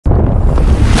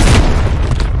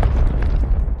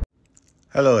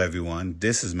Hello everyone,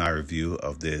 this is my review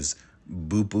of this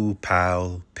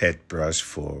Bobopal Pet Brush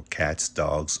for cats,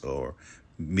 dogs, or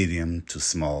medium to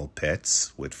small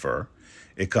pets with fur.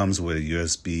 It comes with a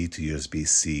USB to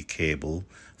USB-C cable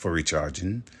for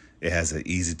recharging. It has an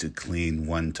easy to clean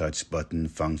one-touch button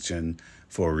function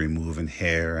for removing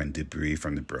hair and debris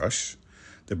from the brush.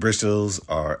 The bristles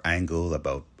are angled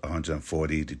about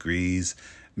 140 degrees,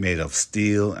 made of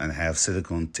steel, and have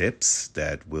silicone tips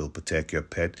that will protect your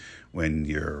pet when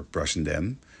you're brushing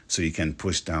them. So you can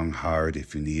push down hard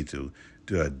if you need to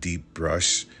do a deep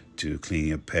brush to clean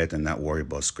your pet and not worry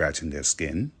about scratching their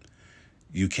skin.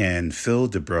 You can fill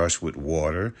the brush with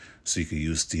water so you can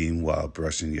use steam while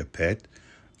brushing your pet,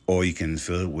 or you can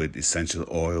fill it with essential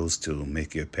oils to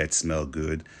make your pet smell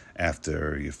good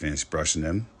after you finish brushing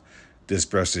them. This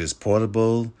brush is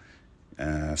portable,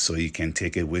 so you can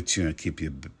take it with you and keep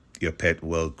your pet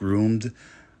well groomed.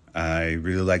 I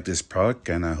really like this product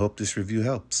and I hope this review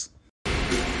helps.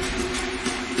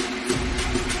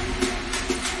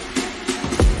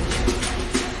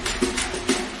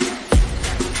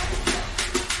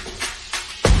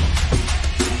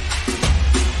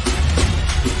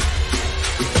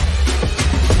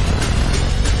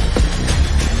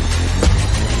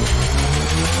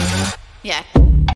 Yeah.